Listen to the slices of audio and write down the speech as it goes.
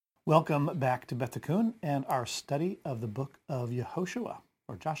Welcome back to Beth Tikkun and our study of the book of Yehoshua,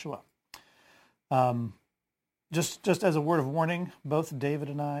 or Joshua. Just as a word of warning, both David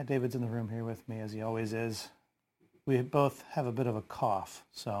and I, David's in the room here with me as he always is, we both have a bit of a cough,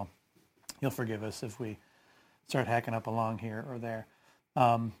 so you'll forgive us if we start hacking up along here or there.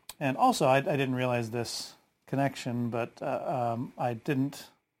 And also, I didn't realize this connection, but I didn't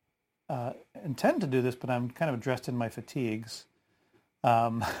intend to do this, but I'm kind of dressed in my fatigues.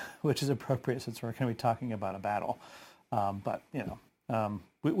 Which is appropriate since we're going to be talking about a battle. But,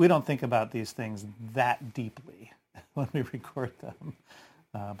 we don't think about these things that deeply when we record them.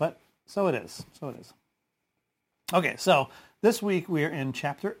 But so it is. Okay, so this week we are in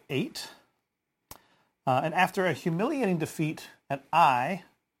chapter 8. And after a humiliating defeat at Ai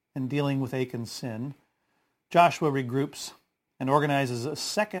in dealing with Achan's sin, Joshua regroups and organizes a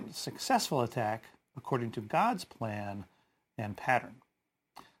second successful attack according to God's plan and pattern.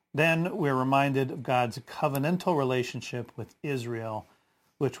 Then we're reminded of God's covenantal relationship with Israel,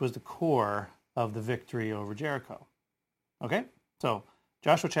 which was the core of the victory over Jericho. Okay, so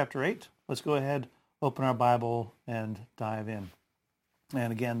Joshua chapter 8, let's go ahead, open our Bible, and dive in.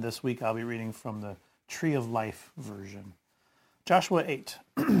 And again, this week I'll be reading from the Tree of Life version. Joshua 8.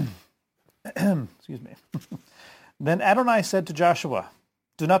 Excuse me. Then Adonai said to Joshua,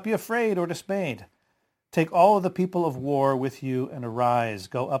 "Do not be afraid or dismayed. Take all of the people of war with you and arise,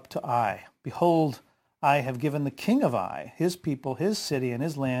 go up to Ai. Behold, I have given the king of Ai, his people, his city, and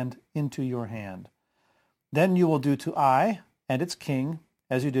his land into your hand. Then you will do to Ai and its king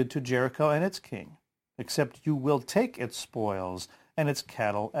as you did to Jericho and its king, except you will take its spoils and its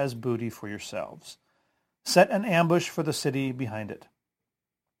cattle as booty for yourselves. Set an ambush for the city behind it."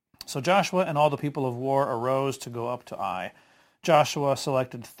 So Joshua and all the people of war arose to go up to Ai. Joshua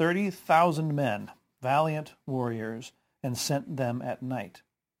selected 30,000 men, valiant warriors, and sent them at night.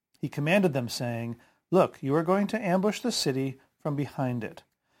 He commanded them, saying, "Look, you are going to ambush the city from behind it.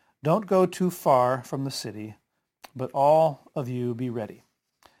 Don't go too far from the city, but all of you be ready.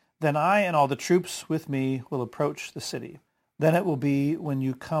 Then I and all the troops with me will approach the city. Then it will be when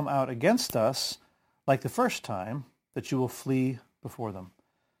you come out against us, like the first time, that you will flee before them.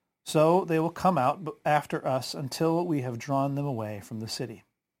 So they will come out after us until we have drawn them away from the city.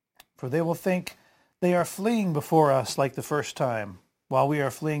 For they will think, 'They are fleeing before us like the first time.' While we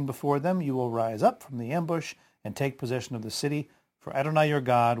are fleeing before them, you will rise up from the ambush and take possession of the city, for Adonai your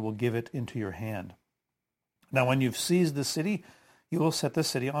God will give it into your hand. Now when you've seized the city, you will set the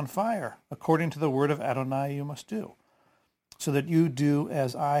city on fire. According to the word of Adonai you must do, so that you do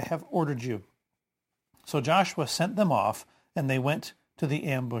as I have ordered you." So Joshua sent them off, and they went to the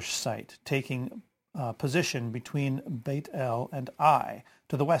ambush site, taking position between Beit El and Ai,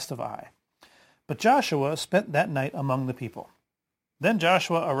 to the west of Ai. But Joshua spent that night among the people. Then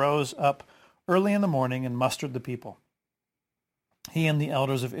Joshua arose up early in the morning and mustered the people. He and the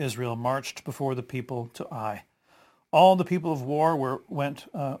elders of Israel marched before the people to Ai. All the people of war went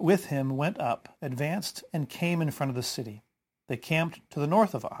up, advanced, and came in front of the city. They camped to the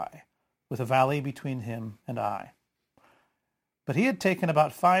north of Ai, with a valley between him and Ai. But he had taken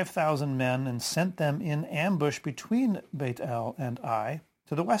about 5,000 men and sent them in ambush between Beit El and Ai,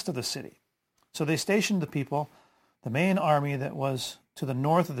 to the west of the city. So they stationed the people, the main army that was to the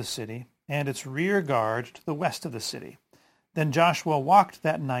north of the city, and its rear guard to the west of the city. Then Joshua walked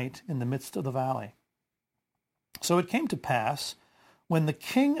that night in the midst of the valley. So it came to pass, when the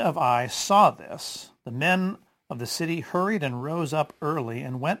king of Ai saw this, the men of the city hurried and rose up early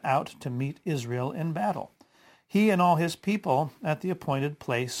and went out to meet Israel in battle, he and all his people at the appointed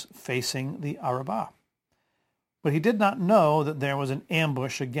place facing the Arabah. But he did not know that there was an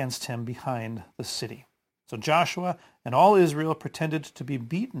ambush against him behind the city. So Joshua and all Israel pretended to be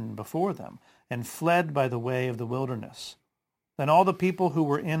beaten before them and fled by the way of the wilderness. Then all the people who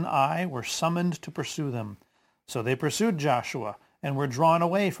were in Ai were summoned to pursue them. So they pursued Joshua and were drawn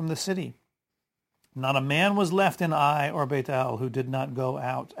away from the city. Not a man was left in Ai or Beit El who did not go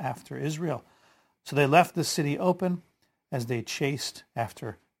out after Israel. So they left the city open as they chased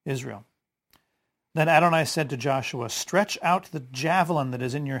after Israel. Then Adonai said to Joshua, "Stretch out the javelin that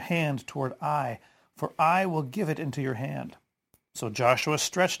is in your hand toward Ai, for I will give it into your hand." So Joshua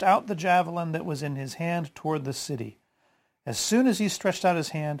stretched out the javelin that was in his hand toward the city. As soon as he stretched out his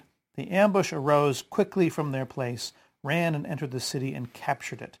hand, the ambush arose quickly from their place, ran and entered the city and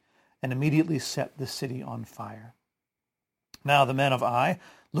captured it, and immediately set the city on fire. Now the men of Ai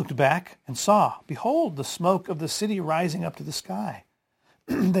looked back and saw, behold, the smoke of the city rising up to the sky.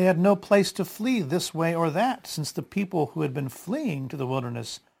 They had no place to flee this way or that, since the people who had been fleeing to the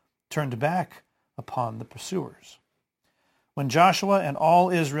wilderness turned back upon the pursuers. When Joshua and all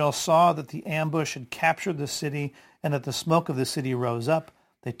Israel saw that the ambush had captured the city and that the smoke of the city rose up,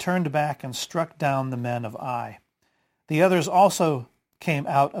 they turned back and struck down the men of Ai. The others also came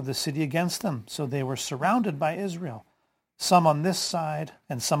out of the city against them, so they were surrounded by Israel, some on this side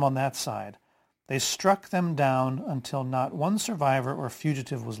and some on that side. They struck them down until not one survivor or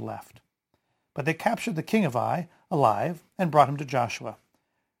fugitive was left. But they captured the king of Ai alive and brought him to Joshua.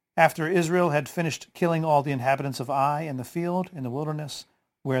 After Israel had finished killing all the inhabitants of Ai in the field, in the wilderness,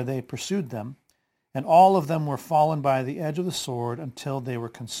 where they pursued them, and all of them were fallen by the edge of the sword until they were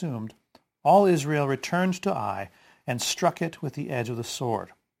consumed, all Israel returned to Ai and struck it with the edge of the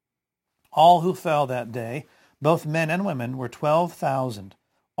sword. All who fell that day, both men and women, were 12,000,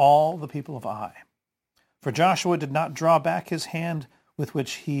 all the people of Ai. For Joshua did not draw back his hand with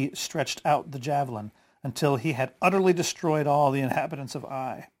which he stretched out the javelin until he had utterly destroyed all the inhabitants of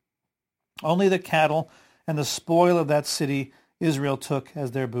Ai. Only the cattle and the spoil of that city Israel took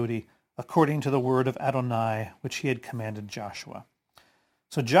as their booty, according to the word of Adonai, which he had commanded Joshua.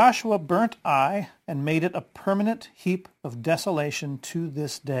 So Joshua burnt Ai and made it a permanent heap of desolation to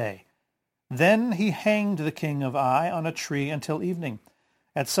this day. Then he hanged the king of Ai on a tree until evening.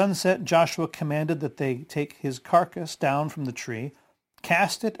 At sunset Joshua commanded that they take his carcass down from the tree,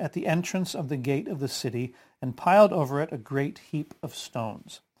 cast it at the entrance of the gate of the city, and piled over it a great heap of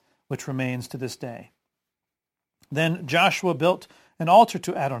stones, which remains to this day. Then Joshua built an altar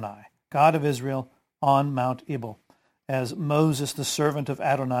to Adonai, God of Israel, on Mount Ebal, as Moses the servant of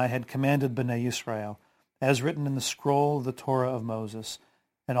Adonai had commanded Bnei Yisrael, as written in the scroll of the Torah of Moses,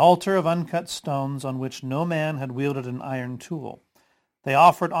 an altar of uncut stones on which no man had wielded an iron tool. They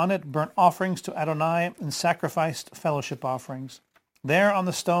offered on it burnt offerings to Adonai and sacrificed fellowship offerings. There on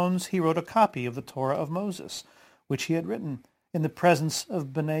the stones he wrote a copy of the Torah of Moses, which he had written in the presence of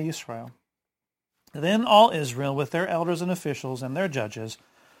Bnei Yisrael. Then all Israel, with their elders and officials and their judges,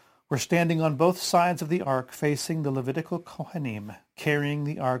 were standing on both sides of the ark, facing the Levitical Kohanim, carrying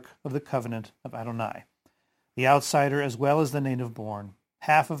the ark of the covenant of Adonai, the outsider as well as the native-born.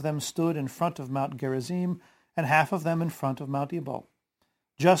 Half of them stood in front of Mount Gerizim, and half of them in front of Mount Ebal,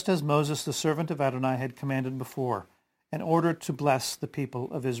 just as Moses the servant of Adonai had commanded before, in order to bless the people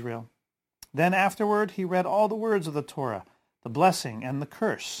of Israel. Then afterward he read all the words of the Torah, the blessing and the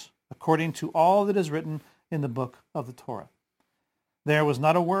curse, according to all that is written in the book of the Torah. There was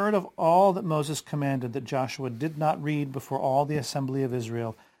not a word of all that Moses commanded that Joshua did not read before all the assembly of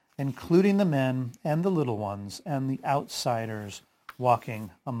Israel, including the men and the little ones and the outsiders walking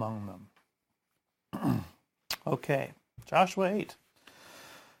among them. Okay, Joshua 8.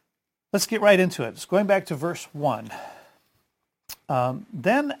 Let's get right into it. It's going back to verse 1.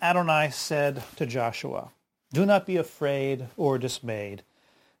 Then Adonai said to Joshua, "Do not be afraid or dismayed.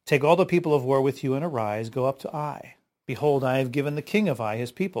 Take all the people of war with you and arise, go up to Ai. Behold, I have given the king of Ai,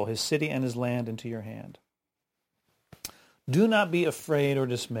 his people, his city, and his land into your hand. Do not be afraid or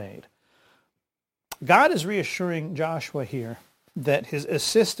dismayed." God is reassuring Joshua here that his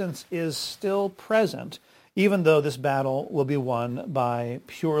assistance is still present, even though this battle will be won by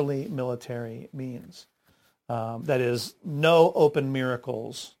purely military means. That is, no open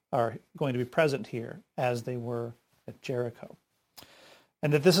miracles are going to be present here as they were at Jericho.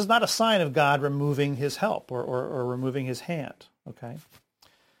 And that this is not a sign of God removing his help or removing his hand. Okay?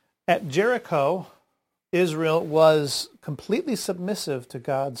 At Jericho, Israel was completely submissive to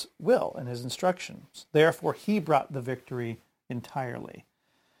God's will and his instructions. Therefore, he brought the victory entirely.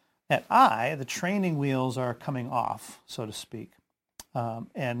 At Ai, the training wheels are coming off, so to speak.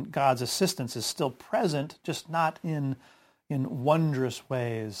 And God's assistance is still present, just not in wondrous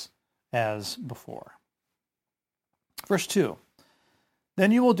ways as before. Verse 2.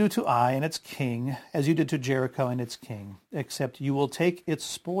 Then you will do to Ai and its king as you did to Jericho and its king, except you will take its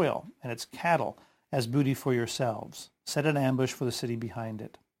spoil and its cattle as booty for yourselves. Set an ambush for the city behind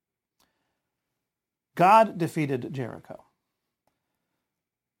it. God defeated Jericho.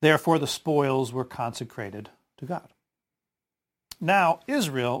 Therefore, the spoils were consecrated to God. Now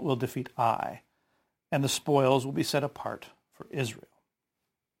Israel will defeat Ai, and the spoils will be set apart for Israel.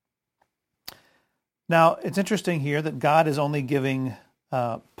 Now, it's interesting here that God is only giving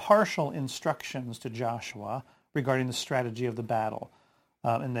partial instructions to Joshua regarding the strategy of the battle,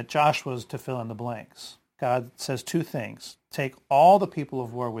 and that Joshua is to fill in the blanks. God says two things. Take all the people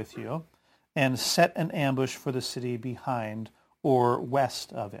of war with you, and set an ambush for the city behind or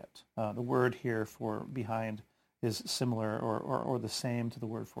west of it. The word here for behind is similar or the same to the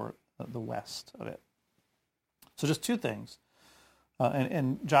word for the west of it. So just two things.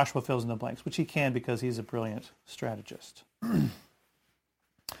 And Joshua fills in the blanks, which he can because he's a brilliant strategist.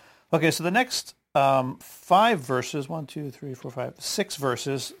 Okay, so the next 5 verses, 1, 2, 3, 4, 5, 6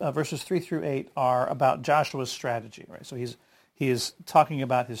 verses, verses 3 through 8 are about Joshua's strategy, right? So he is talking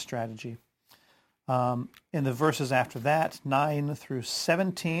about his strategy. In the verses after that, 9 through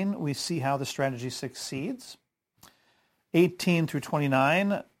 17, we see how the strategy succeeds. 18 through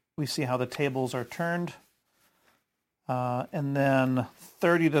 29, we see how the tables are turned. And then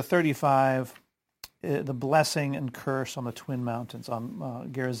 30 to 35, the blessing and curse on the twin mountains, on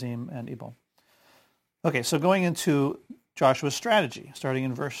Gerizim and Ebal. Okay, so going into Joshua's strategy, starting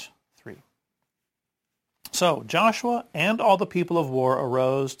in verse 3. So Joshua and all the people of war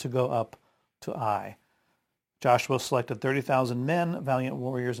arose to go up to Ai. Joshua selected 30,000 men, valiant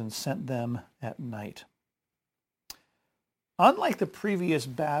warriors, and sent them at night. Unlike the previous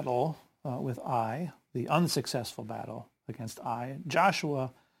battle with Ai, the unsuccessful battle against Ai,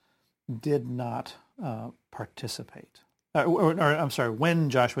 Joshua did not participate. When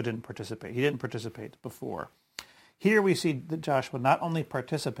Joshua didn't participate. He didn't participate before. Here we see that Joshua not only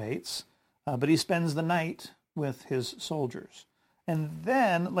participates, but he spends the night with his soldiers. And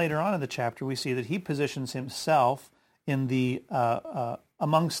then later on in the chapter, we see that he positions himself in the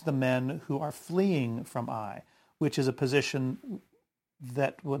amongst the men who are fleeing from Ai, which is a position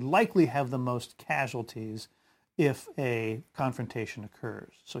that would likely have the most casualties if a confrontation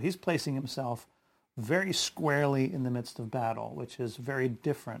occurs. So he's placing himself very squarely in the midst of battle, which is very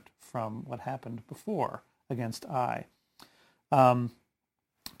different from what happened before against Ai.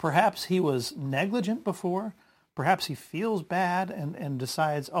 Perhaps he was negligent before. Perhaps he feels bad and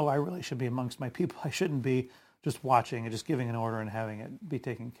decides, oh, I really should be amongst my people. I shouldn't be just watching and just giving an order and having it be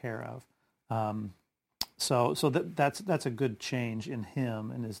taken care of. So that's a good change in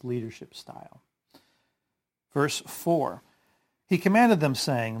him and his leadership style. Verse 4. He commanded them,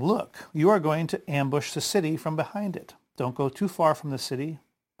 saying, look, you are going to ambush the city from behind it. Don't go too far from the city,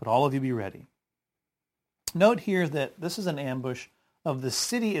 but all of you be ready. Note here that this is an ambush of the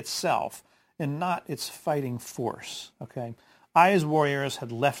city itself and not its fighting force. Okay, Ai's warriors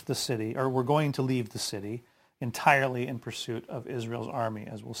had left the city, or were going to leave the city, entirely in pursuit of Israel's army,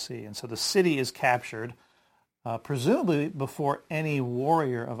 as we'll see. And so the city is captured, presumably before any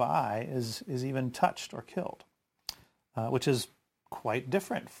warrior of Ai is even touched or killed, which is quite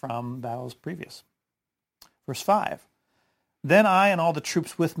different from battles previous. Verse 5, then I and all the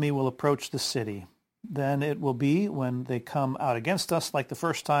troops with me will approach the city. Then it will be, when they come out against us like the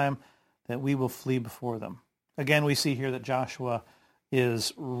first time, that we will flee before them. Again, we see here that Joshua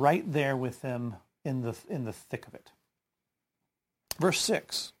is right there with them in the thick of it. Verse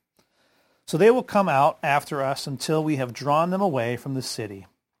 6, so they will come out after us until we have drawn them away from the city,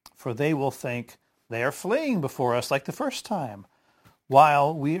 for they will think they are fleeing before us like the first time,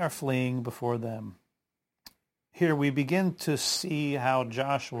 while we are fleeing before them. Here we begin to see how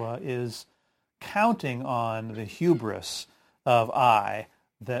Joshua is counting on the hubris of Ai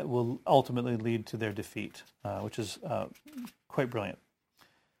that will ultimately lead to their defeat, which is quite brilliant.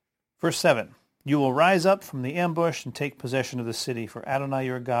 Verse 7, you will rise up from the ambush and take possession of the city, for Adonai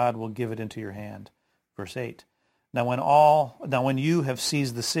your God will give it into your hand. Verse 8, now when you have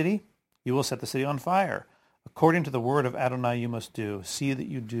seized the city, you will set the city on fire. According to the word of Adonai you must do. See that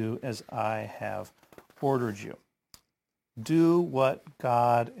you do as I have ordered you. Do what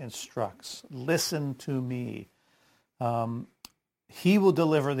God instructs. Listen to me. He will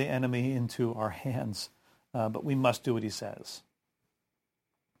deliver the enemy into our hands, but we must do what he says.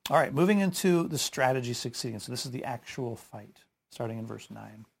 All right, moving into the strategy succeeding. So this is the actual fight, starting in verse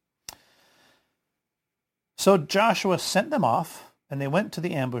 9. So Joshua sent them off, and they went to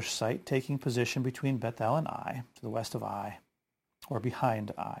the ambush site, taking position between Bethel and Ai, to the west of Ai, or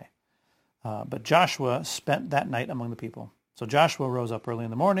behind Ai. But Joshua spent that night among the people. So Joshua rose up early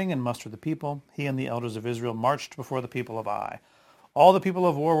in the morning and mustered the people. He and the elders of Israel marched before the people of Ai. All the people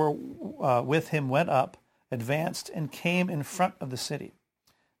of war were with him went up, advanced, and came in front of the city.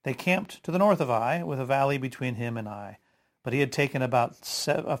 They camped to the north of Ai, with a valley between him and Ai. But he had taken about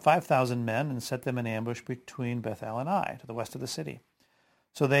 5,000 men and set them in ambush between Bethel and Ai, to the west of the city.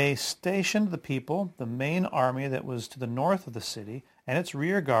 So they stationed the people, the main army that was to the north of the city, and its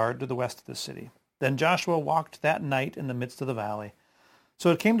rear guard to the west of the city. Then Joshua walked that night in the midst of the valley. So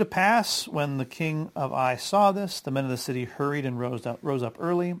it came to pass, when the king of Ai saw this, the men of the city hurried and rose up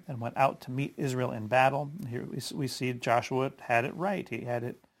early and went out to meet Israel in battle. Here we see Joshua had it right. He had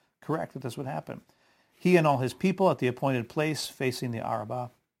it correct that this would happen. He and all his people at the appointed place facing the Arabah.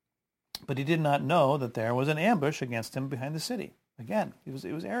 But he did not know that there was an ambush against him behind the city. Again, it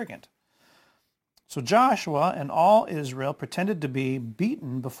was arrogant. So Joshua and all Israel pretended to be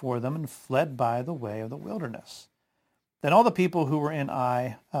beaten before them and fled by the way of the wilderness. Then all the people who were in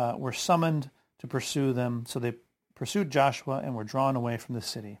Ai were summoned to pursue them. So they pursued Joshua and were drawn away from the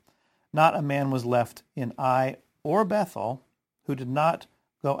city. Not a man was left in Ai or Bethel who did not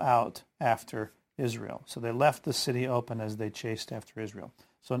go out after Israel. So they left the city open as they chased after Israel.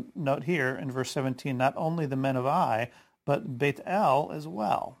 So note here in verse 17, not only the men of Ai, but Beit El as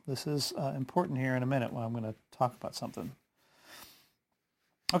well. This is important here in a minute when I'm going to talk about something.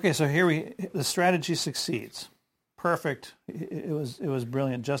 Okay, so here the strategy succeeds. Perfect. It was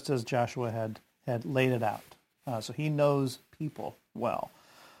brilliant, just as Joshua had laid it out. So he knows people well,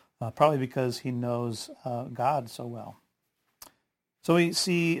 probably because he knows God so well. So we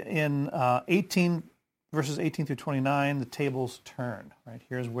see in verses 18 through 29, the tables turn. Right,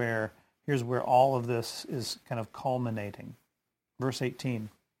 here's where all of this is kind of culminating. Verse 18.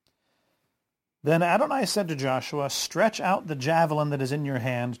 Then Adonai said to Joshua, "Stretch out the javelin that is in your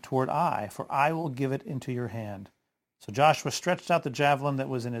hand toward Ai, for I will give it into your hand." So Joshua stretched out the javelin that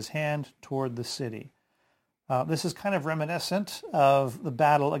was in his hand toward the city. This is kind of reminiscent of the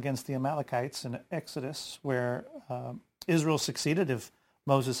battle against the Amalekites in Exodus, where Israel succeeded if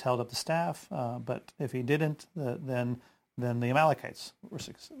Moses held up the staff, but if he didn't, then the Amalekites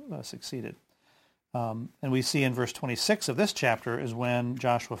succeeded. And we see in verse 26 of this chapter is when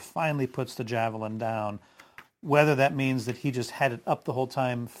Joshua finally puts the javelin down. Whether that means that he just had it up the whole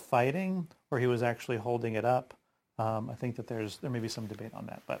time fighting, or he was actually holding it up, I think that there may be some debate on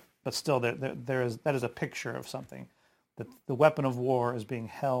that. But still, that is a picture of something, that the weapon of war is being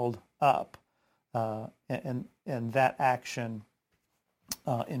held up, and that action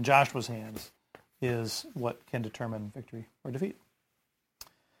in Joshua's hands is what can determine victory or defeat.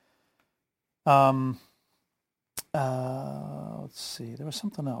 Let's see. There was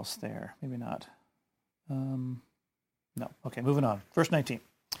something else there. Maybe not. No. Okay, moving on. Verse 19.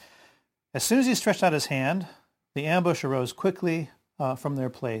 As soon as he stretched out his hand, the ambush arose quickly from their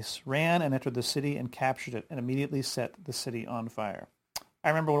place, ran and entered the city and captured it, and immediately set the city on fire. I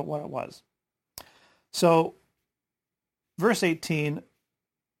remember what it was. So, verse 18,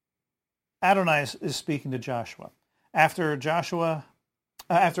 Adonai is speaking to Joshua. After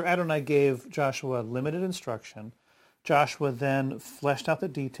Adonai gave Joshua limited instruction, Joshua then fleshed out the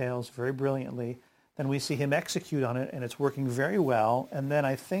details very brilliantly. Then we see him execute on it, and it's working very well. And then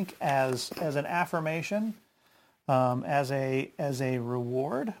I think as an affirmation, as a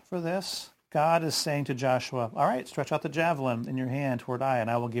reward for this, God is saying to Joshua, all right, stretch out the javelin in your hand toward Ai, and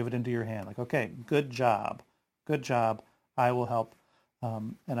I will give it into your hand. Like, okay, good job. I will help,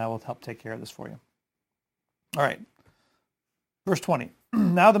 and I will help take care of this for you. All right. Verse 20.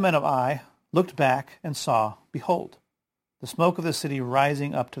 Now the men of Ai looked back and saw, behold, the smoke of the city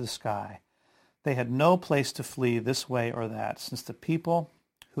rising up to the sky. They had no place to flee this way or that, since the people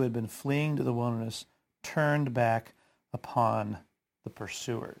who had been fleeing to the wilderness turned back upon the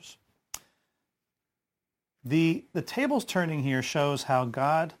pursuers. The tables turning here shows how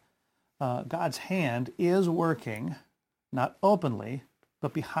God's hand is working, not openly,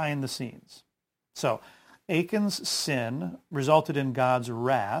 but behind the scenes. So Achan's sin resulted in God's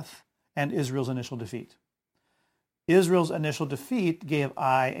wrath and Israel's initial defeat. Israel's initial defeat gave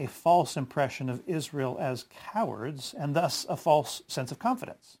Ai a false impression of Israel as cowards, and thus a false sense of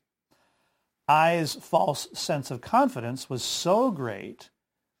confidence. Ai's false sense of confidence was so great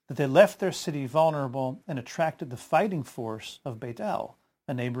that they left their city vulnerable and attracted the fighting force of Beit El,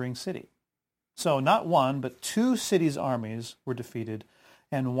 a neighboring city. So not one, but two cities' armies were defeated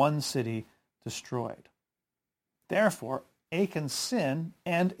and one city destroyed. Therefore, Achan's sin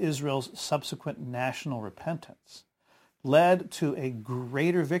and Israel's subsequent national repentance led to a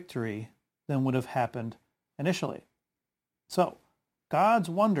greater victory than would have happened initially. So, God's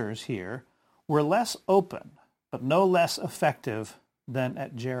wonders here were less open, but no less effective than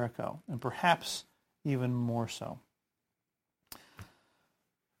at Jericho, and perhaps even more so.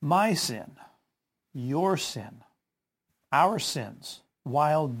 My sin, your sin, our sins,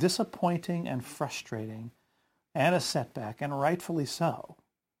 while disappointing and frustrating and a setback, and rightfully so,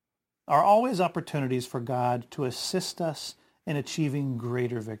 are always opportunities for God to assist us in achieving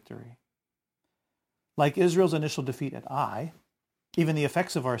greater victory. Like Israel's initial defeat at Ai, even the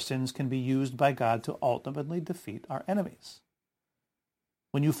effects of our sins can be used by God to ultimately defeat our enemies.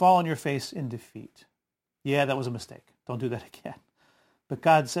 When you fall on your face in defeat, yeah, that was a mistake. Don't do that again. But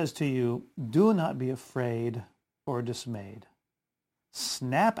God says to you, do not be afraid or dismayed.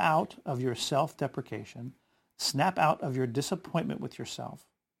 Snap out of your self-deprecation. Snap out of your disappointment with yourself.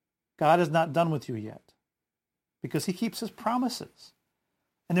 God is not done with you yet, because he keeps his promises.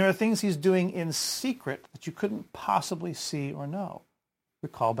 And there are things he's doing in secret that you couldn't possibly see or know.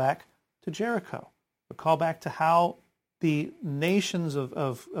 Recall back to Jericho. Recall back to how the nations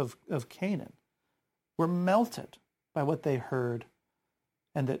of Canaan were melted by what they heard,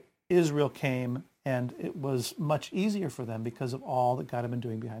 and that Israel came, and it was much easier for them because of all that God had been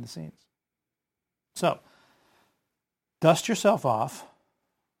doing behind the scenes. So, dust yourself off,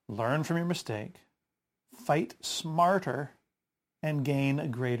 learn from your mistake, fight smarter, and gain a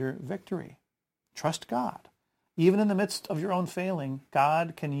greater victory. Trust God. Even in the midst of your own failing,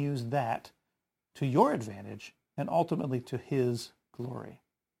 God can use that to your advantage and ultimately to his glory.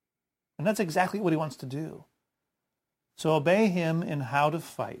 And that's exactly what he wants to do. So obey him in how to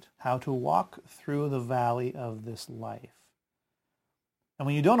fight, how to walk through the valley of this life. And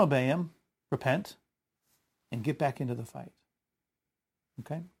when you don't obey him, repent and get back into the fight.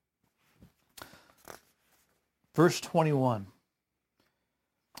 Okay? Verse 21.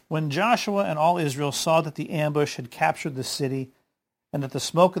 When Joshua and all Israel saw that the ambush had captured the city and that the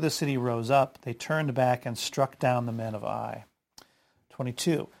smoke of the city rose up, they turned back and struck down the men of Ai.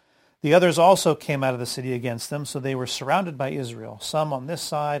 22. The others also came out of the city against them, so they were surrounded by Israel, some on this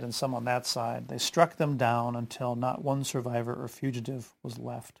side and some on that side. They struck them down until not one survivor or fugitive was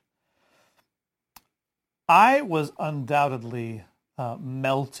left. Ai was undoubtedly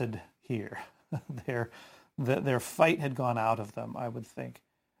melted here. Their fight had gone out of them, I would think,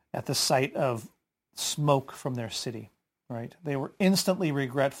 at the sight of smoke from their city. Right? They were instantly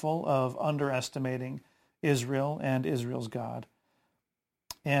regretful of underestimating Israel and Israel's God.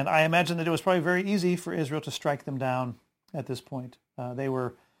 And I imagine that it was probably very easy for Israel to strike them down at this point. They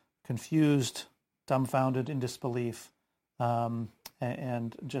were confused, dumbfounded, in disbelief,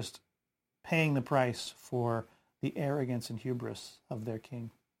 and just paying the price for the arrogance and hubris of their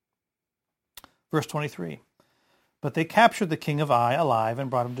king. Verse 23. But they captured the king of Ai alive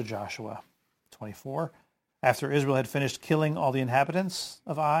and brought him to Joshua. 24. After Israel had finished killing all the inhabitants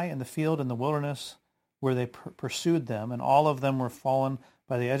of Ai in the field in the wilderness, where they pursued them, and all of them were fallen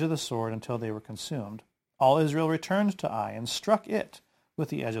by the edge of the sword until they were consumed, all Israel returned to Ai and struck it with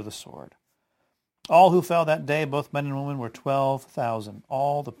the edge of the sword. All who fell that day, both men and women, were 12,000,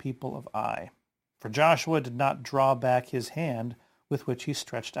 all the people of Ai. For Joshua did not draw back his hand with which he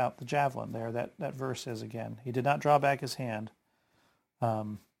stretched out the javelin. There, that verse is again. He did not draw back his hand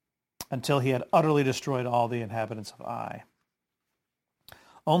until he had utterly destroyed all the inhabitants of Ai.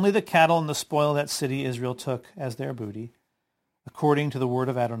 Only the cattle and the spoil of that city Israel took as their booty, according to the word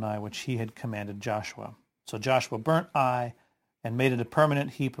of Adonai, which he had commanded Joshua. So Joshua burnt Ai and made it a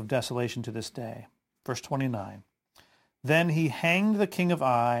permanent heap of desolation to this day. Verse 29. Then he hanged the king of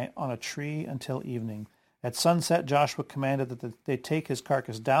Ai on a tree until evening. At sunset, Joshua commanded that they take his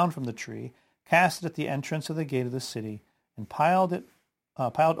carcass down from the tree, cast it at the entrance of the gate of the city, and piled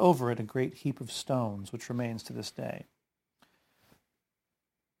over it a great heap of stones, which remains to this day.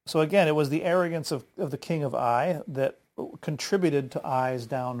 So again, it was the arrogance of the king of Ai that contributed to Ai's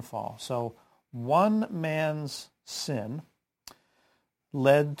downfall. So one man's sin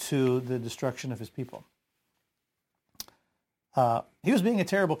led to the destruction of his people. He was being a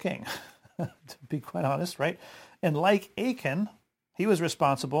terrible king, to be quite honest, right? And like Achan, he was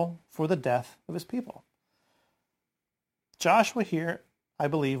responsible for the death of his people. Joshua here, I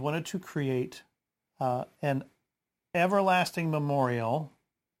believe, wanted to create an everlasting memorial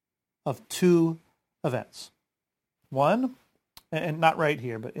of two events. One, and not right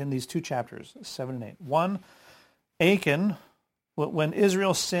here, but in these two chapters, 7 and 8. One, Achan, when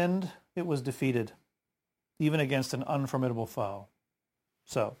Israel sinned, it was defeated, even against an unformidable foe.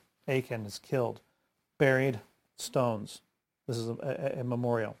 So Achan is killed, buried, stones. This is a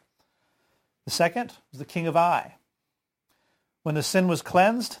memorial. The second is the king of Ai. When the sin was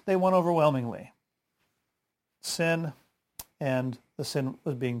cleansed, they won overwhelmingly. Sin and the sin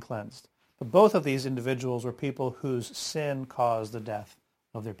was being cleansed. But both of these individuals were people whose sin caused the death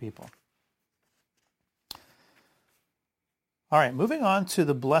of their people. All right, moving on to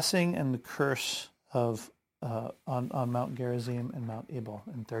the blessing and the curse of on Mount Gerizim and Mount Ebal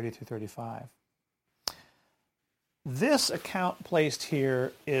in 30 through 35. This account placed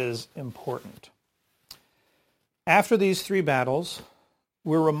here is important. After these three battles,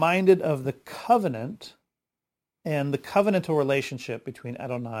 we're reminded of the covenant and the covenantal relationship between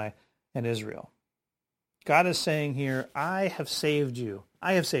Adonai and Israel. God is saying here, I have saved you.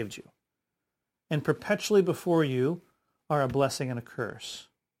 I have saved you. And perpetually before you are a blessing and a curse.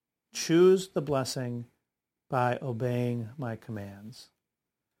 Choose the blessing by obeying my commands.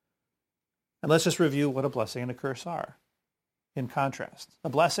 And let's just review what a blessing and a curse are in contrast. A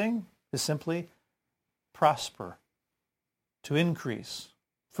blessing is simply prosper, to increase,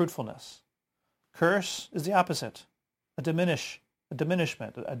 fruitfulness. Curse is the opposite, a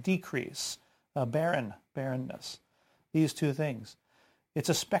diminishment, a decrease, a barrenness. These two things. It's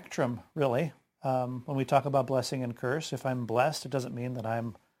a spectrum, really, when we talk about blessing and curse. If I'm blessed, it doesn't mean that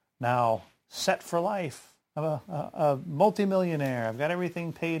I'm now set for life. I'm a multimillionaire. I've got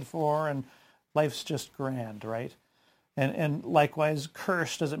everything paid for, and life's just grand, right? And likewise,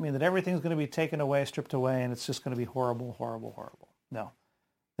 cursed doesn't mean that everything's going to be taken away, stripped away, and it's just going to be horrible, horrible, horrible. No.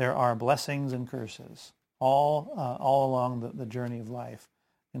 There are blessings and curses all along the journey of life.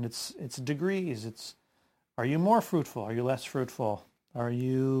 And it's degrees. Are you more fruitful? Are you less fruitful? Are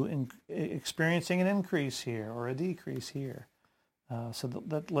you experiencing an increase here or a decrease here?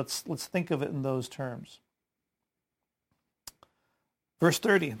 Let's think of it in those terms. Verse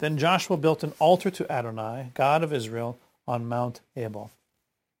 30, then Joshua built an altar to Adonai, God of Israel, on Mount Ebal.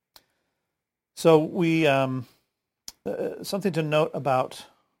 So we something to note about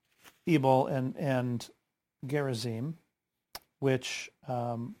Ebal and Gerizim, which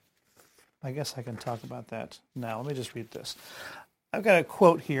I guess I can talk about that now. Let me just read this. I've got a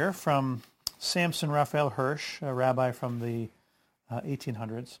quote here from Samson Raphael Hirsch, a rabbi from the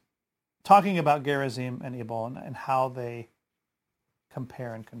 1800s, talking about Gerizim and Ebal and how they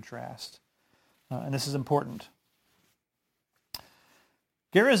compare and contrast. And this is important.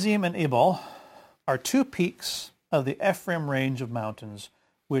 Gerizim and Ebal are two peaks of the Ephraim range of mountains,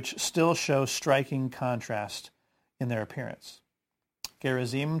 which still show striking contrast in their appearance.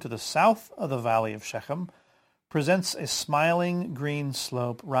 Gerizim, to the south of the valley of Shechem, presents a smiling green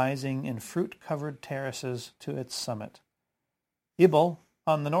slope rising in fruit-covered terraces to its summit. Ebal,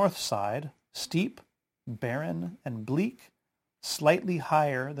 on the north side, steep, barren, and bleak, slightly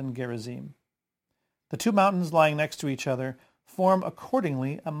higher than Gerizim. The two mountains lying next to each other form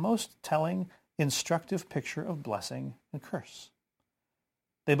accordingly a most telling, instructive picture of blessing and curse.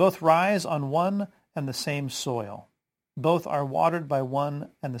 They both rise on one and the same soil. Both are watered by one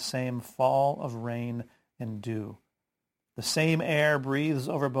and the same fall of rain and dew. The same air breathes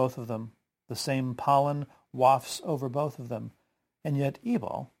over both of them. The same pollen wafts over both of them. And yet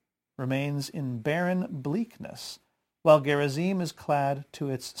Ebal remains in barren bleakness, while Gerizim is clad to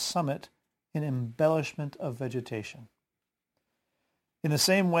its summit in embellishment of vegetation. In the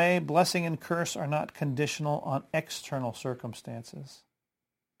same way, blessing and curse are not conditional on external circumstances,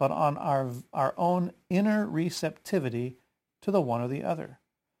 but on our own inner receptivity to the one or the other,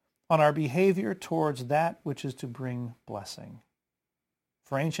 on our behavior towards that which is to bring blessing.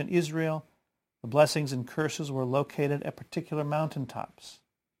 For ancient Israel, the blessings and curses were located at particular mountaintops.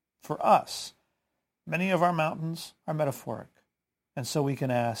 For us, many of our mountains are metaphoric, and so we can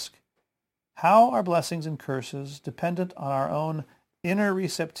ask, how are blessings and curses dependent on our own inner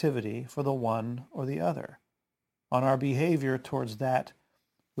receptivity for the one or the other, on our behavior towards that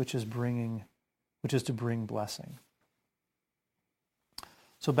which is to bring blessing?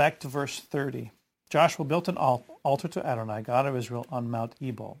 So back to verse 30. Joshua built an altar to Adonai, God of Israel, on Mount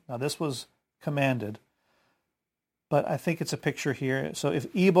Ebal. Now this was commanded, but I think it's a picture here. So if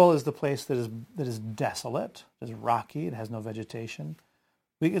Ebal is the place that is desolate, is rocky, it has no vegetation,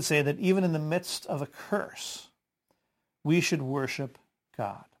 we could say that even in the midst of a curse, we should worship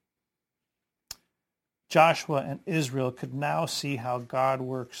God. Joshua and Israel could now see how God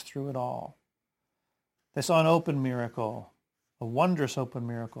works through it all. They saw an open miracle, a wondrous open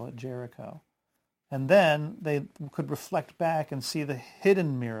miracle at Jericho. And then they could reflect back and see the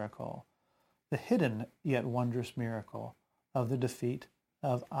hidden miracle, the hidden yet wondrous miracle of the defeat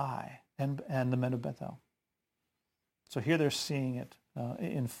of Ai and the men of Bethel. So here they're seeing it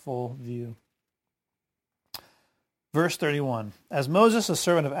in full view. Verse 31, as Moses, a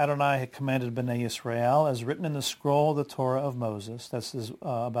servant of Adonai, had commanded Bnei Yisrael, as written in the scroll of the Torah of Moses, this is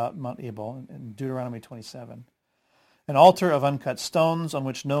about Mount Ebal in Deuteronomy 27, an altar of uncut stones on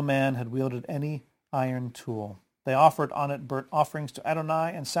which no man had wielded any iron tool. They offered on it burnt offerings to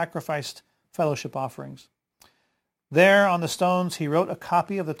Adonai and sacrificed fellowship offerings. There on the stones he wrote a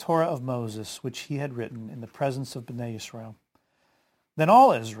copy of the Torah of Moses, which he had written in the presence of Bnei Yisrael. Then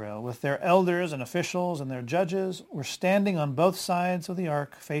all Israel, with their elders and officials and their judges, were standing on both sides of the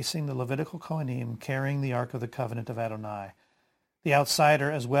ark, facing the Levitical Kohanim, carrying the ark of the covenant of Adonai, the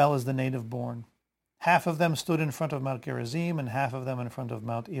outsider as well as the native born. Half of them stood in front of Mount Gerizim, and half of them in front of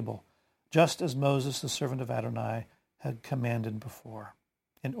Mount Ebal, just as Moses, the servant of Adonai, had commanded before,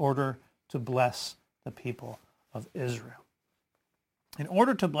 in order to bless the people of Israel. In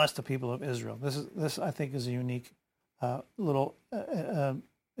order to bless the people of Israel, this I think is a unique little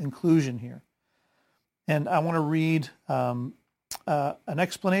inclusion here. And I want to read an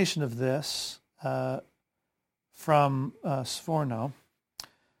explanation of this from Sforno,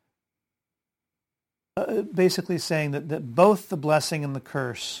 basically saying that both the blessing and the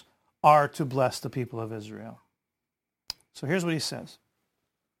curse are to bless the people of Israel. So here's what he says.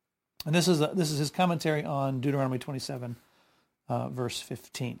 And this is his commentary on Deuteronomy 27, verse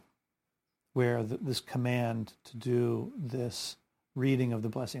 15, where this command to do this reading of the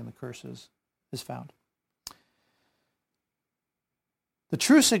blessing and the curses is found. The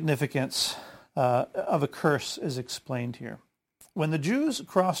true significance of a curse is explained here. When the Jews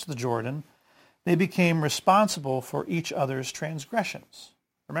crossed the Jordan, they became responsible for each other's transgressions.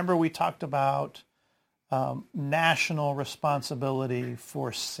 Remember, we talked about national responsibility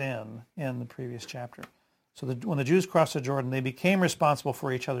for sin in the previous chapter. So when the Jews crossed the Jordan, they became responsible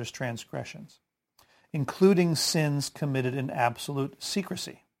for each other's transgressions, including sins committed in absolute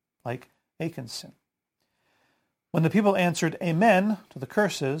secrecy, like Achan's sin. When the people answered amen to the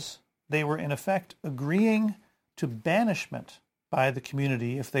curses, they were in effect agreeing to banishment by the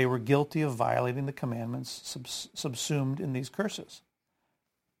community if they were guilty of violating the commandments subsumed in these curses.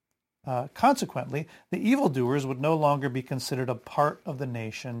 Consequently, the evildoers would no longer be considered a part of the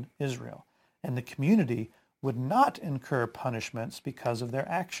nation Israel, and the community would not incur punishments because of their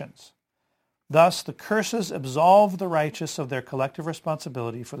actions. Thus, the curses absolved the righteous of their collective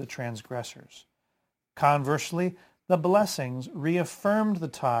responsibility for the transgressors. Conversely, the blessings reaffirmed the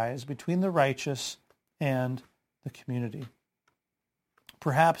ties between the righteous and the community.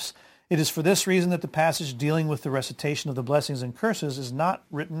 Perhaps it is for this reason that the passage dealing with the recitation of the blessings and curses is not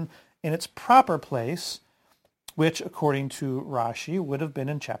written in its proper place, which, according to Rashi, would have been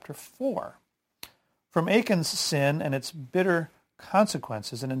in chapter 4. From Achan's sin and its bitter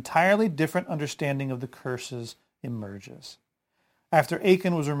consequences, an entirely different understanding of the curses emerges. After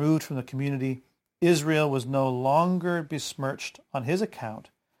Achan was removed from the community, Israel was no longer besmirched on his account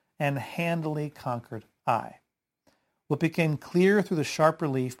and handily conquered Ai. What became clear through the sharp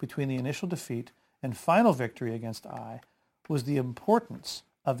relief between the initial defeat and final victory against Ai was the importance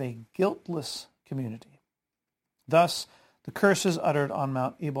of a guiltless community. Thus, the curses uttered on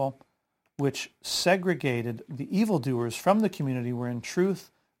Mount Ebal, which segregated the evildoers from the community, were in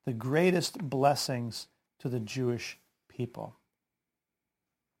truth the greatest blessings to the Jewish people.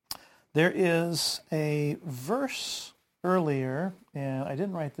 There is a verse earlier, and I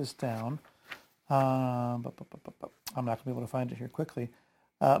didn't write this down. I'm not going to be able to find it here quickly,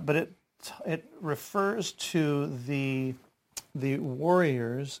 but it refers to the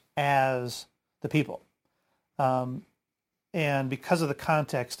warriors as the people, and because of the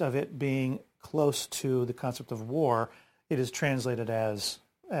context of it being close to the concept of war, it is translated as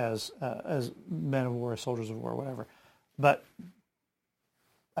men of war, soldiers of war, whatever. But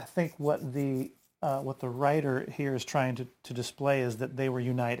I think what the writer here is trying to display is that they were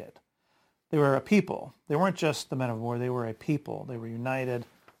united. They were a people. They weren't just the men of war. They were a people. They were united.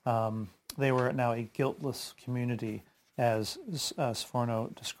 They were now a guiltless community, as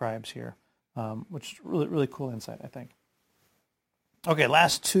Sforno describes here, which is really, really cool insight, I think. Okay,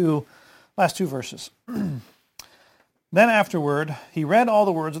 last two verses. Then afterward, he read all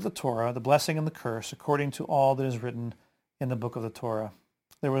the words of the Torah, the blessing and the curse, according to all that is written in the book of the Torah.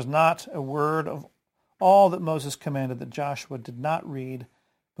 There was not a word of all that Moses commanded that Joshua did not read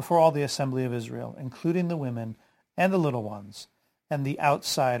before all the assembly of Israel, including the women and the little ones, and the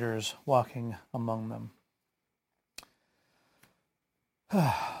outsiders walking among them.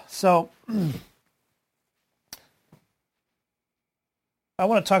 So, I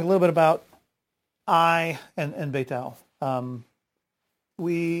want to talk a little bit about Ai and Beit El.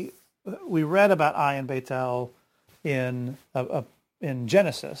 We read about Ai and Beit El in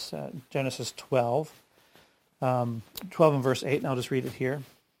Genesis, Genesis 12, 12 and verse 8, and I'll just read it here.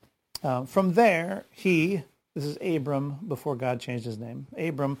 From there, this is Abram before God changed his name,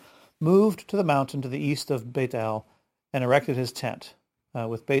 Abram moved to the mountain to the east of Beit El and erected his tent,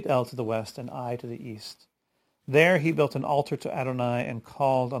 with Beit El to the west and Ai to the east. There he built an altar to Adonai and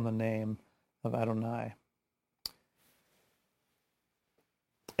called on the name of Adonai.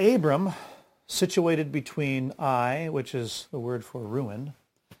 Abram, situated between Ai, which is the word for ruin,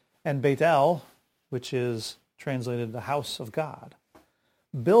 and Beit El, which is translated the house of God,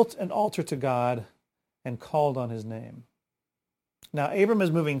 built an altar to God and called on his name. Now, Abram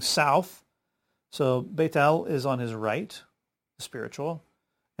is moving south, so Beit El is on his right, the spiritual,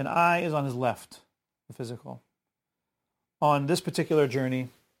 and Ai is on his left, the physical. On this particular journey,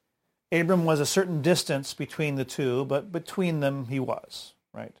 Abram was a certain distance between the two, but between them he was,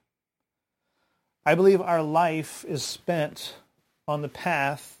 right? I believe our life is spent on the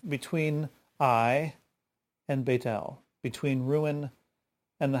path between Ai and Beit El, between ruin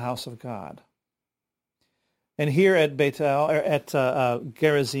and the house of God. And here at Beit El, or at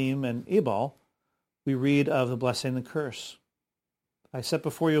Gerizim and Ebal, we read of the blessing and the curse. I set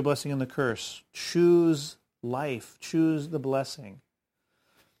before you a blessing and the curse. Choose life. Choose the blessing.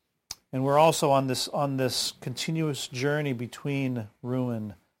 And we're also on this continuous journey between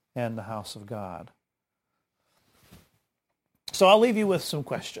ruin and the house of God. So I'll leave you with some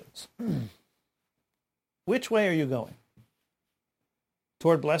questions. Which way are you going?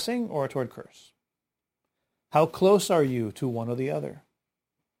 Toward blessing or toward curse? How close are you to one or the other?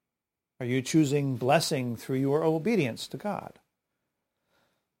 Are you choosing blessing through your obedience to God?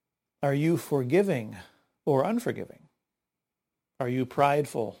 Are you forgiving or unforgiving? Are you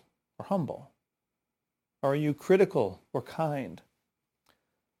prideful or humble? Are you critical or kind?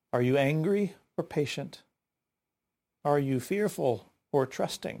 Are you angry or patient? Are you fearful or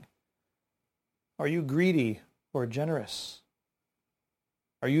trusting? Are you greedy or generous?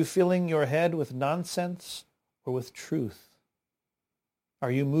 Are you filling your head with nonsense or with truth? Are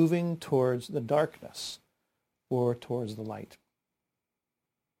you moving towards the darkness or towards the light?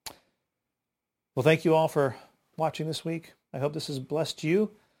 Well, thank you all for watching this week. I hope this has blessed you,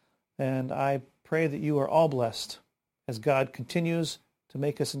 and I pray that you are all blessed as God continues to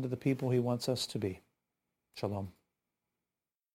make us into the people he wants us to be. Shalom.